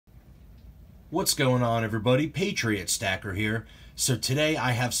What's going on, everybody? Patriot Stacker here. So today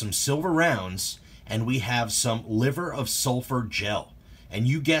I have some silver rounds and we have some liver of sulfur gel. And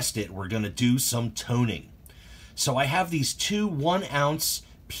you guessed it, we're going to do some toning. So I have these two 1 ounce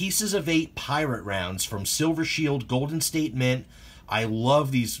pieces of 8 pirate rounds from Silver Shield Golden State Mint. I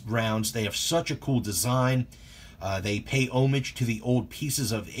love these rounds. They have such a cool design. They pay homage to the old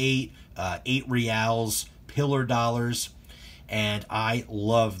pieces of 8, 8 reals, pillar dollars. And I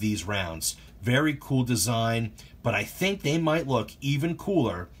love these rounds. Very cool design, but I think they might look even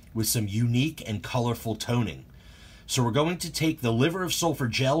cooler with some unique and colorful toning. So we're going to take the liver of sulfur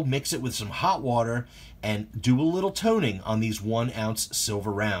gel, mix it with some hot water, and do a little toning on these 1 ounce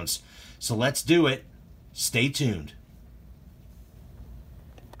silver rounds. So let's do it. Stay tuned.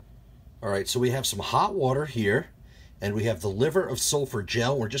 All right, so we have some hot water here, and we have the liver of sulfur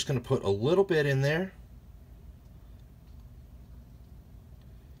gel. We're just going to put a little bit in there.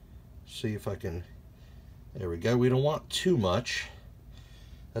 See if I can, there we go. We don't want too much.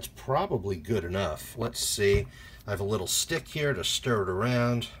 That's probably good enough. Let's see. I have a little stick here to stir it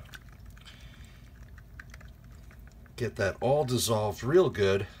around. Get that all dissolved real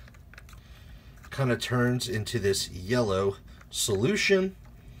good. Kind of turns into this yellow solution.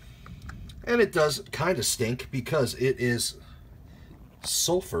 And it does kind of stink because it is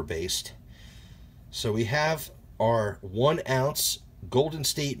sulfur based. So we have our 1 ounce Golden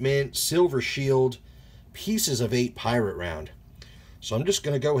State Mint, Silver Shield, pieces of 8 pirate round. So I'm just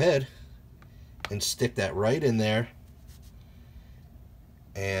going to go ahead and stick that right in there.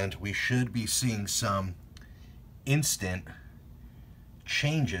 And we should be seeing some instant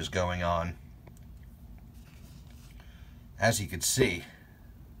changes going on. As you can see,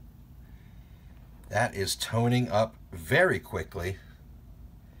 that is toning up very quickly.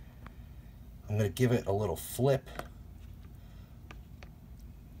 I'm going to give it a little flip.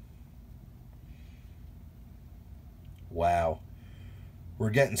 Wow, we're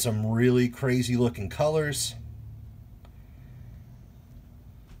getting some really crazy looking colors.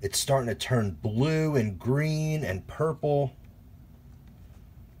 It's starting to turn blue and green and purple.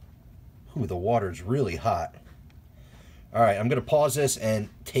 Ooh, the water's really hot. All right, I'm going to pause this and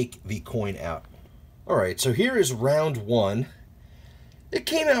take the coin out. All right, so here is round 1. It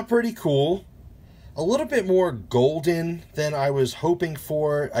came out pretty cool. A little bit more golden than I was hoping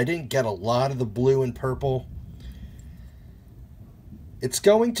for. I didn't get a lot of the blue and purple. It's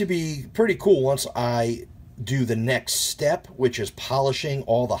going to be pretty cool once I do the next step, which is polishing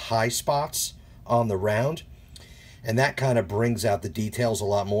all the high spots on the round. And that kind of brings out the details a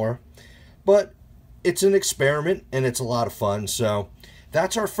lot more. But it's an experiment and it's a lot of fun. So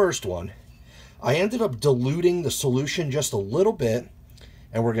that's our first one. I ended up diluting the solution just a little bit,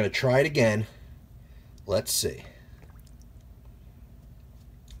 and we're going to try it again. Let's see.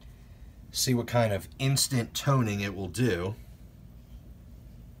 See what kind of instant toning it will do.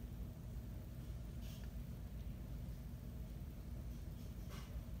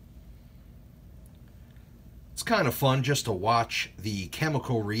 It's kind of fun just to watch the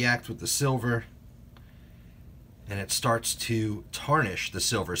chemical react with the silver, and it starts to tarnish the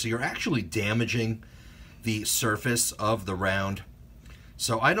silver. So you're actually damaging the surface of the round.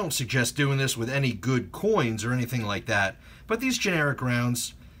 So I don't suggest doing this with any good coins or anything like that. But these generic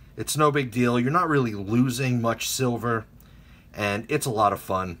rounds, it's no big deal. You're not really losing much silver, and it's a lot of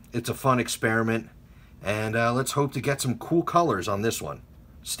fun. It's a fun experiment, and let's hope to get some cool colors on this one.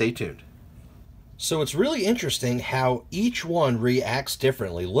 Stay tuned. So it's really interesting how each one reacts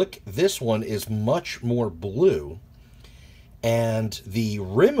differently. Look, this one is much more blue, and the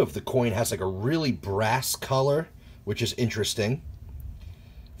rim of the coin has like a really brass color, which is interesting.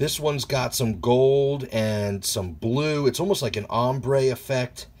 This one's got some gold and some blue. It's almost like an ombre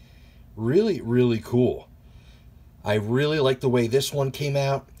effect. Really, really cool. I really like the way this one came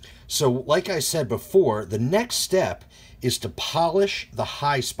out. So like I said before, the next step is to polish the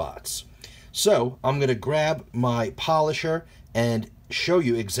high spots. So I'm going to grab my polisher and show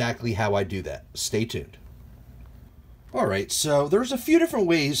you exactly how I do that. Stay tuned. All right, so there's a few different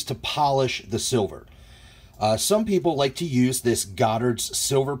ways to polish the silver. Some people like to use this Goddard's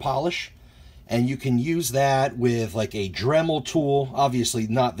silver polish, and you can use that with like a Dremel tool. Obviously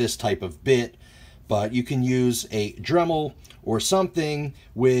not this type of bit, but you can use a Dremel or something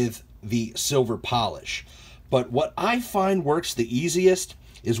with the silver polish. But what I find works the easiest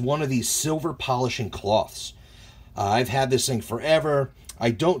is one of these silver polishing cloths. I've had this thing forever. I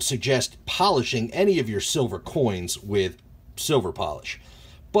don't suggest polishing any of your silver coins with silver polish.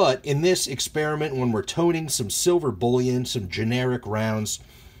 But in this experiment, when we're toning some silver bullion, some generic rounds,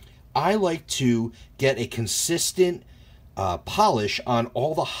 I like to get a consistent polish on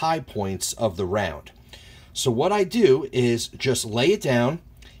all the high points of the round. So what I do is just lay it down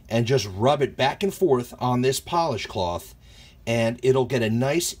and just rub it back and forth on this polish cloth, and it'll get a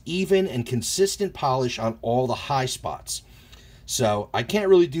nice, even, and consistent polish on all the high spots. So I can't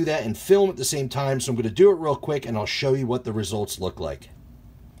really do that and film at the same time, so I'm going to do it real quick and I'll show you what the results look like.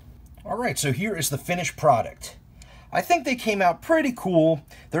 Alright, so here is the finished product. I think they came out pretty cool.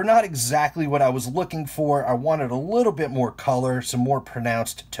 They're not exactly what I was looking for. I wanted a little bit more color, some more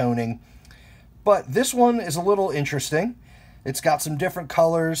pronounced toning. But this one is a little interesting. It's got some different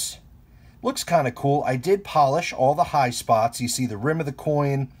colors. Looks kind of cool. I did polish all the high spots. You see the rim of the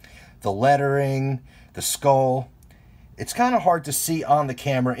coin, the lettering, the skull. It's kind of hard to see on the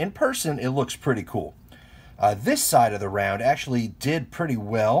camera. In person, it looks pretty cool. This side of the round actually did pretty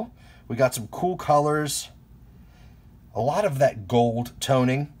well. We got some cool colors. A lot of that gold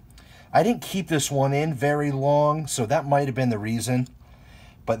toning. I didn't keep this one in very long, so that might have been the reason.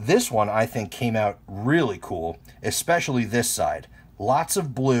 But this one, I think, came out really cool, especially this side. Lots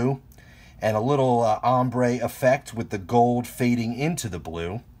of blue and a little ombre effect with the gold fading into the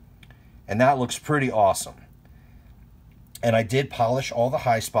blue. And that looks pretty awesome. And I did polish all the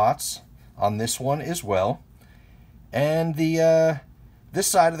high spots on this one as well. And this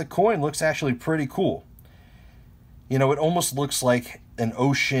side of the coin looks actually pretty cool. You know, it almost looks like an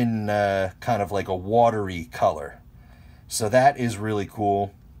ocean, kind of like a watery color. So that is really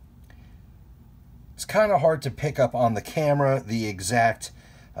cool. It's kind of hard to pick up on the camera. The exact,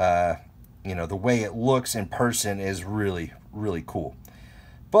 you know, the way it looks in person is really, really cool.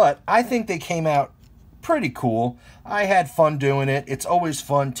 But I think they came out pretty cool. I had fun doing it. It's always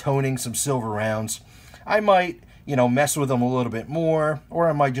fun toning some silver rounds. I might, you know, mess with them a little bit more, or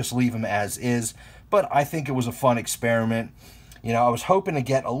I might just leave them as is. But I think it was a fun experiment. You know, I was hoping to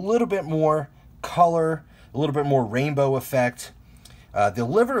get a little bit more color, a little bit more rainbow effect. The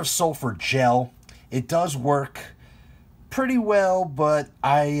liver of sulfur gel, it does work pretty well, but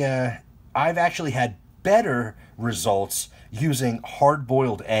I've actually had better results using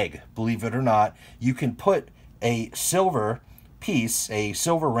hard-boiled egg. Believe it or not, you can put a silver piece, a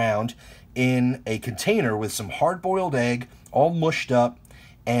silver round, in a container with some hard-boiled egg, all mushed up,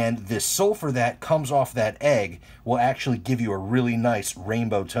 and the sulfur that comes off that egg will actually give you a really nice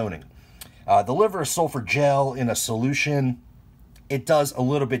rainbow toning. The liver of sulfur gel in a solution, it does a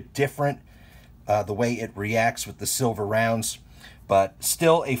little bit different, the way it reacts with the silver rounds, but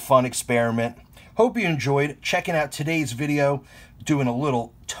still a fun experiment. Hope you enjoyed checking out today's video, doing a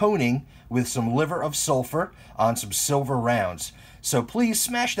little toning with some liver of sulfur on some silver rounds. So please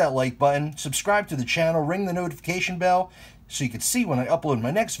smash that like button, subscribe to the channel, ring the notification bell so you can see when I upload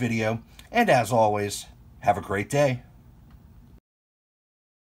my next video, and as always, have a great day.